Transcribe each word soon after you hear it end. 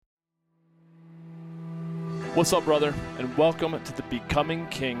What's up, brother, and welcome to the Becoming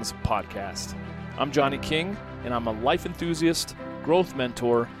Kings podcast. I'm Johnny King, and I'm a life enthusiast, growth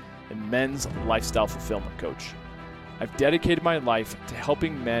mentor, and men's lifestyle fulfillment coach. I've dedicated my life to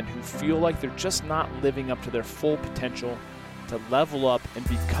helping men who feel like they're just not living up to their full potential to level up and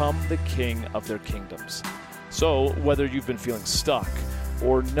become the king of their kingdoms. So, whether you've been feeling stuck,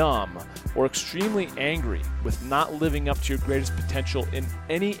 or numb, or extremely angry with not living up to your greatest potential in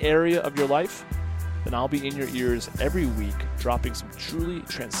any area of your life, then I'll be in your ears every week, dropping some truly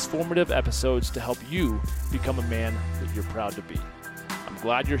transformative episodes to help you become a man that you're proud to be. I'm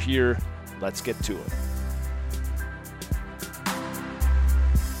glad you're here. Let's get to it.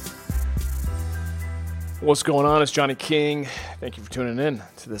 What's going on? It's Johnny King. Thank you for tuning in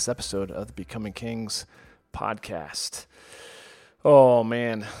to this episode of the Becoming Kings podcast. Oh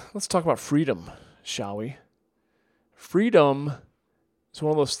man, let's talk about freedom, shall we? Freedom is one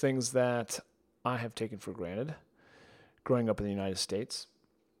of those things that I have taken for granted growing up in the United States.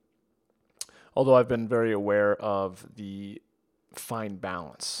 Although I've been very aware of the fine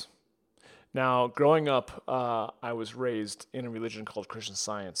balance. Now, growing up, I was raised in a religion called Christian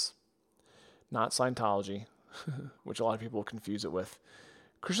Science, not Scientology, which a lot of people confuse it with.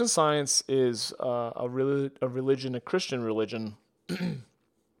 Christian Science is a Christian religion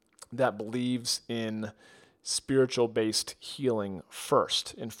that believes in spiritual-based healing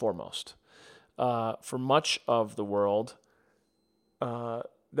first and foremost. For much of the world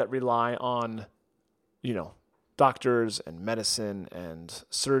that rely on, doctors and medicine and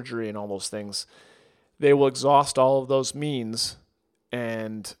surgery and all those things, they will exhaust all of those means,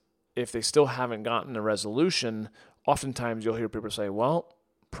 and if they still haven't gotten a resolution, oftentimes you'll hear people say, well,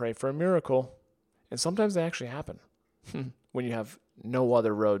 pray for a miracle. And sometimes they actually happen when you have no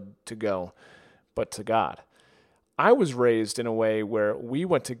other road to go but to God. I was raised in a way where we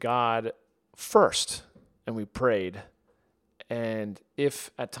went to God first, and we prayed. And if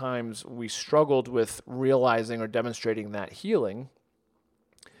at times we struggled with realizing or demonstrating that healing,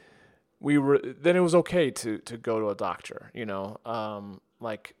 then it was okay to go to a doctor.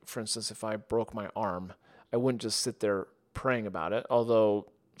 Like for instance, if I broke my arm, I wouldn't just sit there praying about it.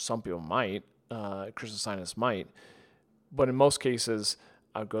 Although some people might, Christian Scientists might, but in most cases,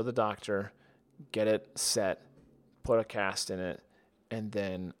 I'd go to the doctor, get it set, put a cast in it, and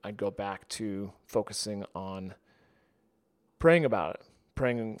then I'd go back to focusing on praying about it,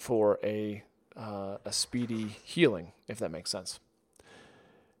 praying for a speedy healing, if that makes sense.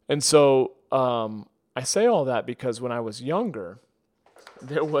 And so I say all that because when I was younger,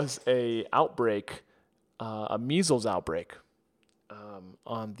 there was a measles outbreak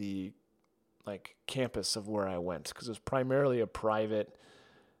on the campus of where I went, because it was primarily a private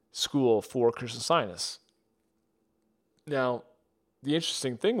school for Christian Scientists. Now, the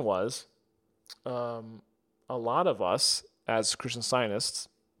interesting thing was, a lot of us as Christian Scientists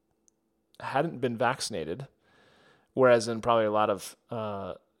hadn't been vaccinated, whereas in probably a lot of,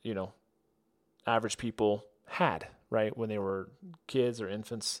 average people had, right, when they were kids or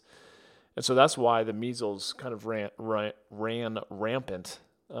infants. And so that's why the measles kind of ran rampant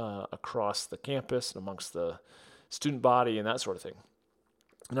across the campus and amongst the student body and that sort of thing.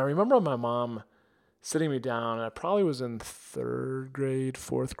 And I remember my mom sitting me down, and I probably was in third grade,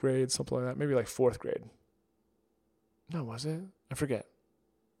 fourth grade, something like that, maybe like fourth grade. No, was it? I forget.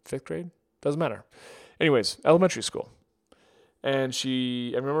 Fifth grade? Doesn't matter. Anyways, elementary school. And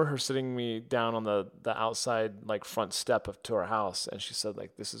I remember her sitting me down on the outside, front step to our house, and she said,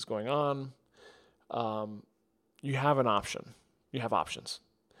 this is going on. You have an option. You have options.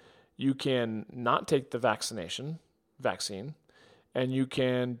 You can not take the vaccine, and you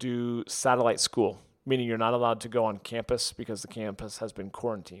can do satellite school, meaning you're not allowed to go on campus because the campus has been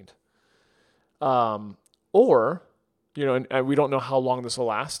quarantined. Or, and we don't know how long this will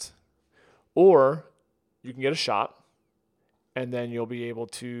last, or you can get a shot, and then you'll be able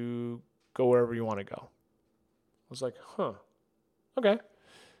to go wherever you want to go. I was like, okay,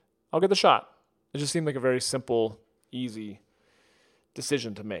 I'll get the shot. It just seemed like a very simple, easy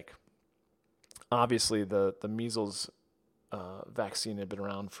decision to make. Obviously, the measles vaccine had been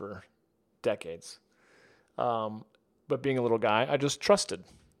around for decades. But being a little guy, I just trusted.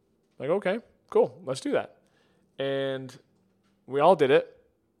 Okay, cool, let's do that. And we all did it.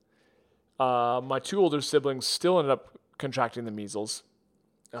 My two older siblings still ended up contracting the measles,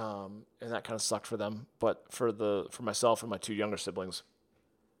 and that kind of sucked for them. But for myself and my two younger siblings,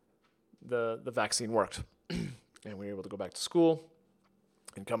 the vaccine worked, and we were able to go back to school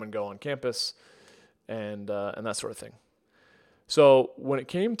and come and go on campus, and that sort of thing. So when it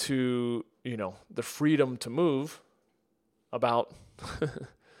came to the freedom to move about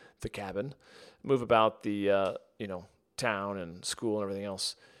the cabin, move about the, town and school and everything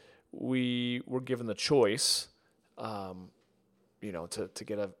else, we were given the choice, to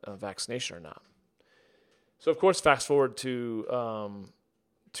get a vaccination or not. So of course, fast forward to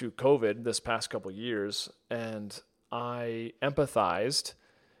COVID this past couple of years, and I empathized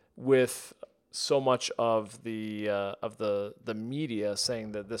with so much of the media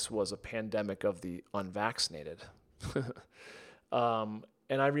saying that this was a pandemic of the unvaccinated.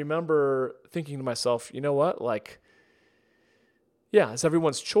 And I remember thinking to myself, you know what, yeah, it's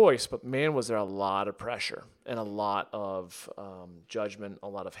everyone's choice, but man, was there a lot of pressure and a lot of judgment, a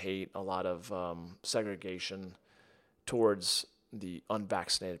lot of hate, a lot of segregation towards the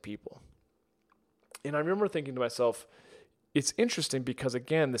unvaccinated people. And I remember thinking to myself, it's interesting because,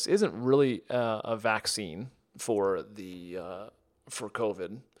 again, this isn't really a vaccine for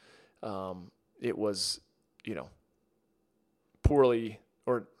COVID. It was, poorly,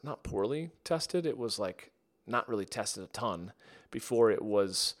 or not poorly tested. It was not really tested a ton before it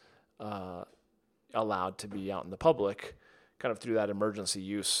was allowed to be out in the public, kind of through that emergency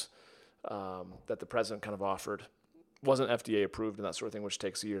use that the president kind of offered. Wasn't FDA approved and that sort of thing, which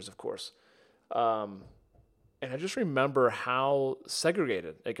takes years, of course. And I just remember how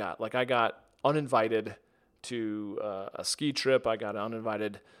segregated it got. I got uninvited to a ski trip. I got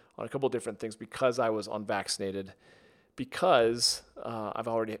uninvited on a couple of different things because I was unvaccinated, because I've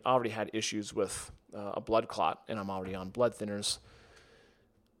already had issues with a blood clot, and I'm already on blood thinners,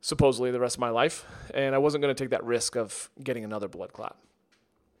 supposedly the rest of my life. And I wasn't going to take that risk of getting another blood clot.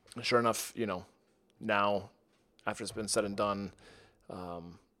 And sure enough, now, after it's been said and done,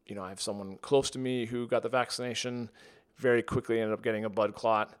 I have someone close to me who got the vaccination, very quickly ended up getting a blood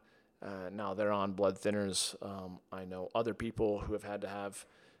clot. Now they're on blood thinners. I know other people who have had to have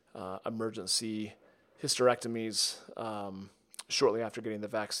emergency hysterectomies shortly after getting the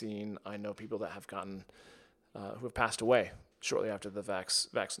vaccine. I know people that have gotten, who have passed away shortly after the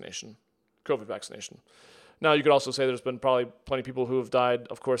vaccination, COVID vaccination. Now, you could also say there's been probably plenty of people who have died,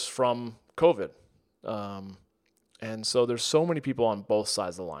 of course, from COVID. And so there's so many people on both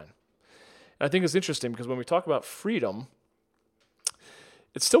sides of the line. And I think it's interesting because when we talk about freedom,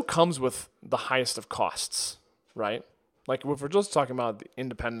 it still comes with the highest of costs, right? If we're just talking about the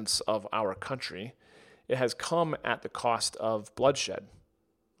independence of our country, it has come at the cost of bloodshed,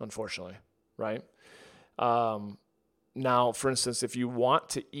 unfortunately, right? Now, for instance, if you want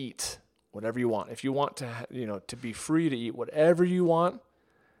to eat whatever you want, if you want to, to be free to eat whatever you want,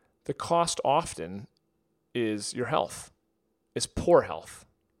 the cost often is your health, is poor health,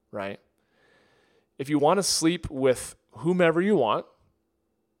 right? If you want to sleep with whomever you want,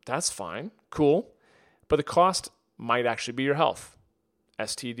 that's fine, cool. But the cost might actually be your health.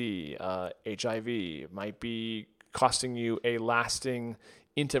 STD, HIV, might be costing you a lasting,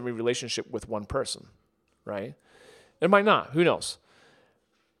 intimate relationship with one person, right? It might not, who knows?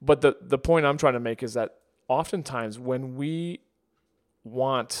 But the point I'm trying to make is that oftentimes when we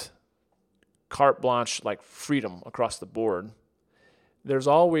want carte blanche, freedom across the board, there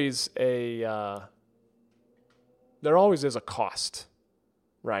always is a cost,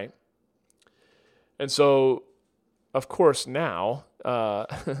 right? And so, of course, now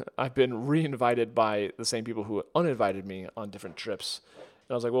I've been re-invited by the same people who uninvited me on different trips.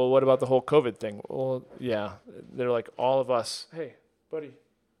 And I was like, well, what about the whole COVID thing? Well, yeah, they're like, all of us. Hey, buddy,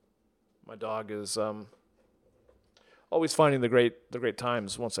 my dog is always finding the great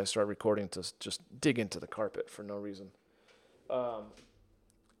times once I start recording to just dig into the carpet for no reason.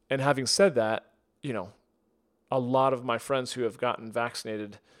 And having said that, a lot of my friends who have gotten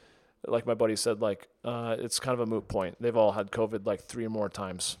vaccinated, like my buddy said, it's kind of a moot point. They've all had COVID 3 or more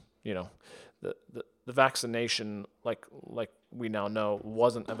times. The vaccination, like we now know,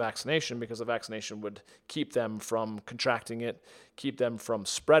 wasn't a vaccination because a vaccination would keep them from contracting it, keep them from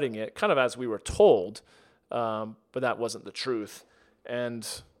spreading it, kind of as we were told. But that wasn't the truth. And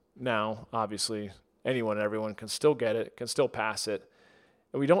now, obviously, anyone and everyone can still get it, can still pass it.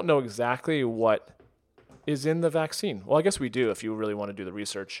 And we don't know exactly what is in the vaccine. Well, I guess we do if you really want to do the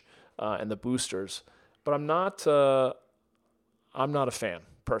research and the boosters. But I'm not a fan,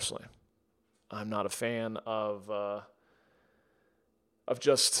 personally. I'm not a fan of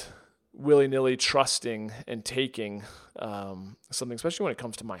just willy-nilly trusting and taking something, especially when it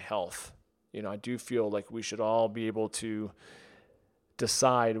comes to my health. I do feel like we should all be able to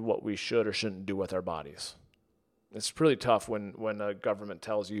decide what we should or shouldn't do with our bodies. It's really tough when a government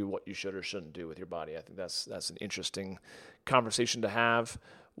tells you what you should or shouldn't do with your body. I think that's an interesting conversation to have,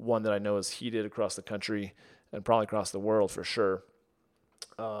 one that I know is heated across the country and probably across the world for sure.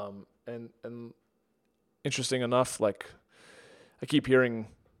 And interesting enough, I keep hearing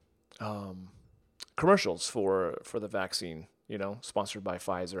commercials for the vaccine, sponsored by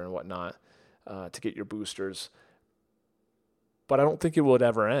Pfizer and whatnot, to get your boosters. But I don't think it would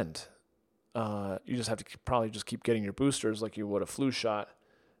ever end. You just have to probably just keep getting your boosters like you would a flu shot.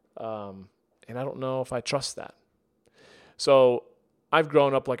 And I don't know if I trust that. So I've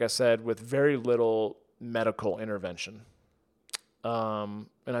grown up, like I said, with very little medical intervention. And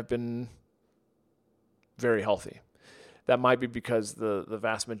I've been very healthy. That might be because the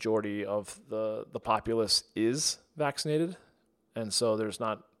vast majority of the populace is vaccinated. And so there's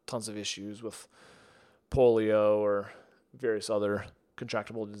not tons of issues with polio or various other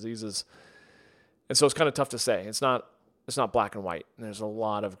contractable diseases. And so it's kind of tough to say. It's not black and white. And there's a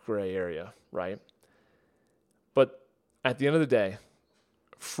lot of gray area, right? But at the end of the day,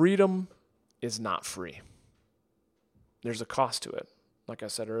 freedom is not free. There's a cost to it, like I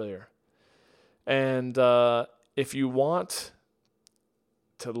said earlier. And if you want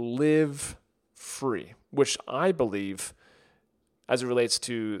to live free, which I believe, as it relates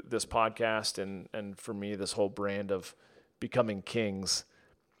to this podcast and for me, this whole brand of becoming kings,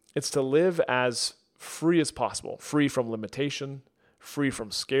 it's to live as free as possible, free from limitation, free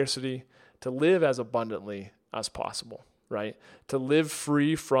from scarcity, to live as abundantly as possible, right? To live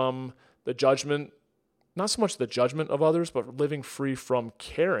free from the judgment, not so much the judgment of others, but living free from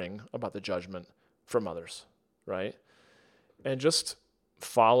caring about the judgment from others, right? And just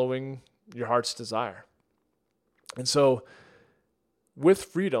following your heart's desire. And so with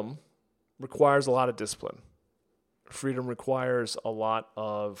freedom requires a lot of discipline. Freedom requires a lot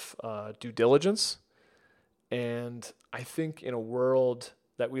of due diligence. And I think in a world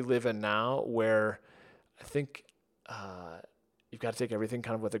that we live in now where I think you've got to take everything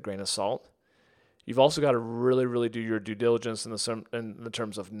kind of with a grain of salt, you've also got to really, really do your due diligence in the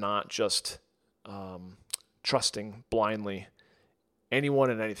terms of not just trusting blindly anyone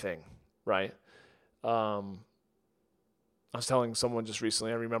and anything, right? I was telling someone just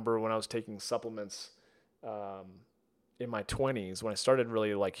recently, I remember when I was taking supplements in my 20s, when I started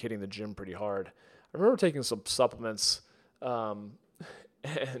really like hitting the gym pretty hard. I remember taking some supplements and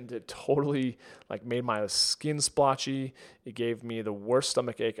it totally like made my skin splotchy. It gave me the worst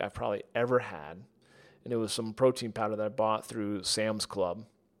stomach ache I've probably ever had. And it was some protein powder that I bought through Sam's Club.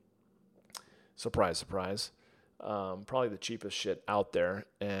 Surprise, surprise. Probably the cheapest shit out there.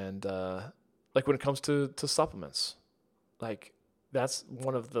 And like when it comes to supplements, like that's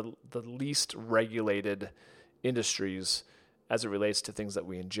one of the least regulated industries as it relates to things that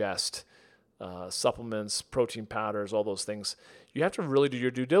we ingest. Supplements, protein powders, all those things. You have to really do your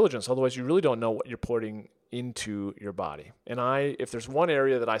due diligence. Otherwise, you really don't know what you're putting into your body. And if there's one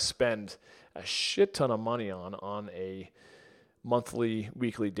area that I spend a shit ton of money on a monthly,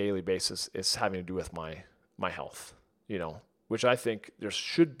 weekly, daily basis, it's having to do with my health, which I think there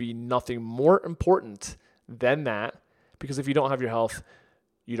should be nothing more important than that, because if you don't have your health,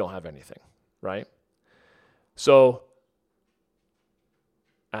 you don't have anything, right? So,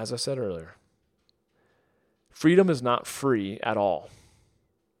 as I said earlier, freedom is not free at all.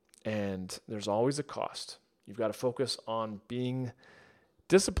 And there's always a cost. You've got to focus on being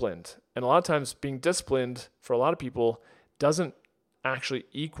disciplined. And a lot of times being disciplined for a lot of people doesn't actually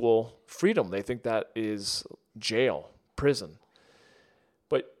equal freedom. They think that is jail, prison.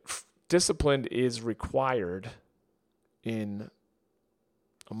 But discipline is required in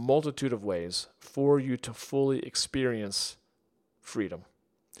a multitude of ways for you to fully experience freedom.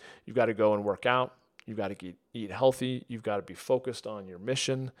 You've got to go and work out. You've got to eat healthy. You've got to be focused on your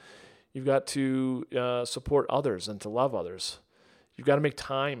mission. You've got to support others and to love others. You've got to make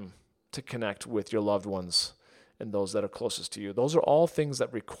time to connect with your loved ones and those that are closest to you. Those are all things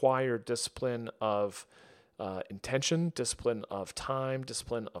that require discipline of intention, discipline of time,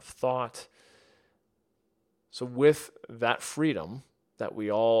 discipline of thought. So with that freedom that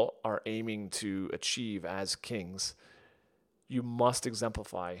we all are aiming to achieve as kings, you must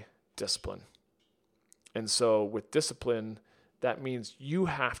exemplify discipline. And so with discipline, that means you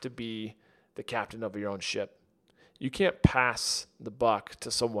have to be the captain of your own ship. You can't pass the buck to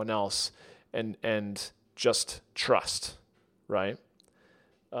someone else and just trust, right?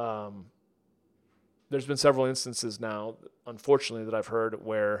 There's been several instances now, unfortunately, that I've heard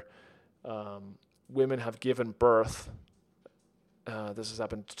where women have given birth. This has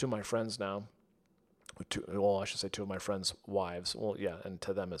happened to my friends now. I should say two of my friends' wives. Well, yeah, and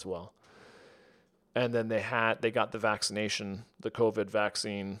to them as well. And then they got the vaccination, the COVID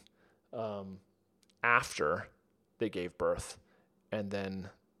vaccine, after they gave birth, and then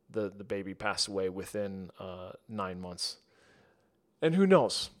the baby passed away within 9 months. And who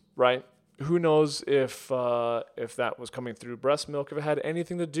knows, right? who knows if that was coming through breast milk, if it had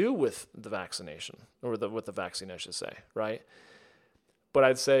anything to do with the vaccination, or with the vaccine, I should say, right? But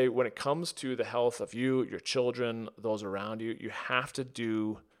I'd say when it comes to the health of you, your children, those around you, you have to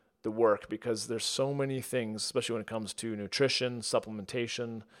do the work, because there's so many things, especially when it comes to nutrition,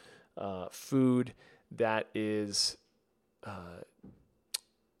 supplementation, food, that is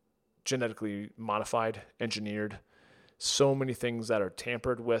genetically modified, engineered. So many things that are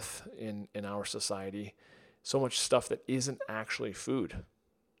tampered with in our society. So much stuff that isn't actually food.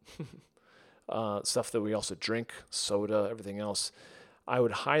 Stuff that we also drink, soda, everything else. I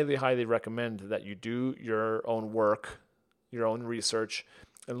would highly, highly recommend that you do your own work, your own research,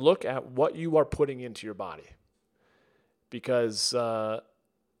 and look at what you are putting into your body. Because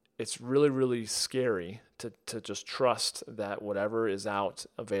it's really, really scary to just trust that whatever is out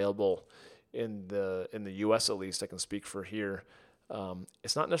available in the U.S., at least I can speak for here,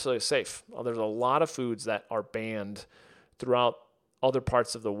 it's not necessarily safe. There's a lot of foods that are banned throughout other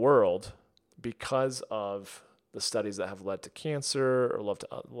parts of the world because of the studies that have led to cancer or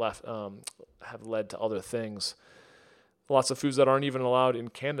have led to other things. Lots of foods that aren't even allowed in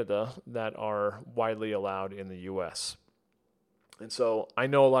Canada that are widely allowed in the U.S. And so I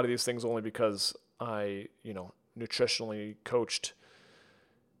know a lot of these things only because I, nutritionally coached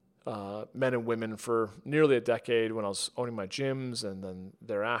men and women for nearly a decade when I was owning my gyms and then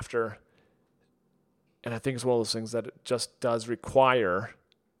thereafter. And I think it's one of those things that it just does require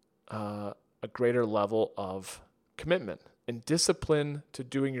a greater level of commitment and discipline to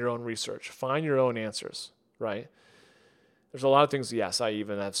doing your own research. Find your own answers, right? There's a lot of things, yes, I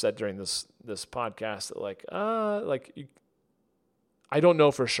even have said during this podcast that I don't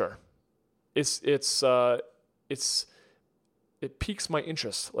know for sure. It piques my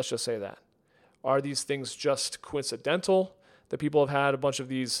interest. Let's just say that. Are these things just coincidental that people have had a bunch of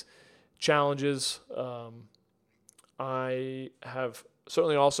these challenges? I have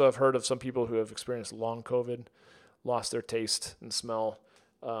certainly also have heard of some people who have experienced long COVID, lost their taste and smell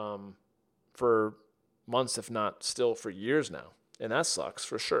for months, if not still for years now, and that sucks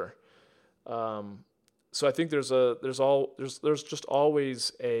for sure. So I think there's just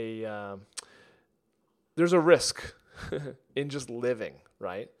always a risk in just living,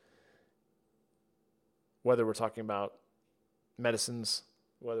 right? Whether we're talking about medicines,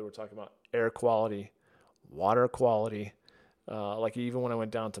 whether we're talking about air quality, water quality. Like even when I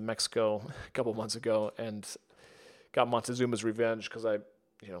went down to Mexico a couple months ago and got Montezuma's revenge because I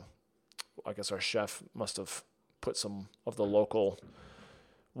guess our chef must have put some of the local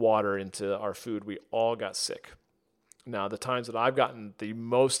water into our food. We all got sick. Now, the times that I've gotten the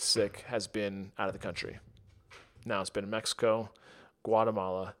most sick has been out of the country. Now, it's been Mexico,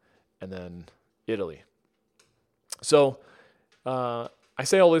 Guatemala, and then Italy. So, I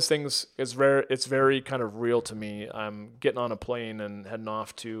say all these things, it's very kind of real to me. I'm getting on a plane and heading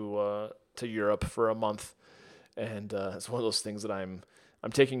off to Europe for a month. And it's one of those things that I'm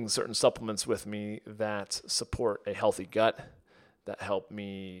taking certain supplements with me that support a healthy gut, that help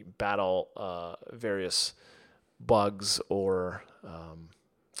me battle various bugs or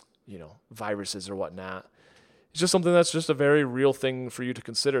viruses or whatnot. It's just something that's just a very real thing for you to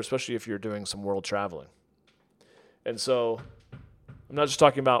consider, especially if you're doing some world traveling. And so I'm not just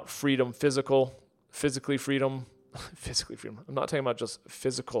talking about freedom, physically freedom. I'm not talking about just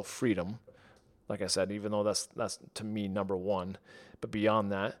physical freedom. Like I said, even though that's to me number one, but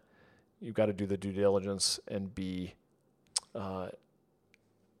beyond that, you've got to do the due diligence and be,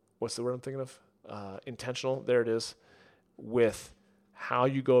 what's the word I'm thinking of? Intentional. There it is, with how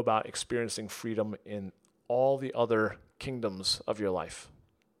you go about experiencing freedom in all the other kingdoms of your life.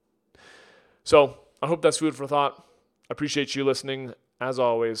 So I hope that's food for thought. I appreciate you listening. As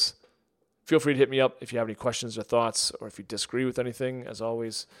always, feel free to hit me up if you have any questions or thoughts, or if you disagree with anything, as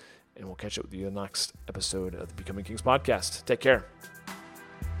always. And we'll catch up with you in the next episode of the Becoming Kings podcast. Take care.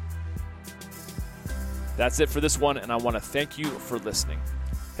 That's it for this one, and I want to thank you for listening.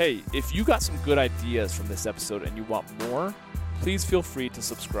 Hey, if you got some good ideas from this episode and you want more, please feel free to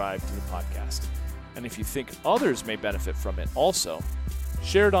subscribe to the podcast. And if you think others may benefit from it also,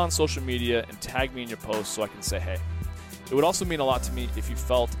 share it on social media and tag me in your post so I can say hey. It would also mean a lot to me if you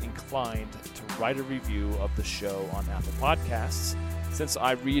felt inclined to write a review of the show on Apple Podcasts, since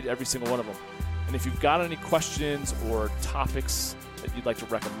I read every single one of them. And if you've got any questions or topics that you'd like to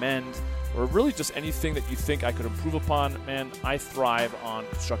recommend, or really just anything that you think I could improve upon, man, I thrive on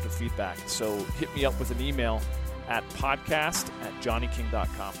constructive feedback. So hit me up with an email at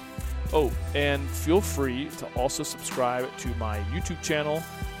podcast@johnnyking.com. Oh, and feel free to also subscribe to my YouTube channel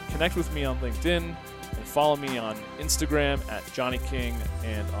connect with me on LinkedIn and follow me on Instagram at Johnny King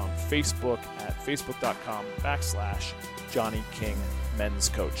and on Facebook at facebook.com/Johnny King Men's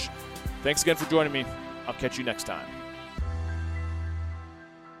Coach. Thanks again for joining me. I'll catch you next time.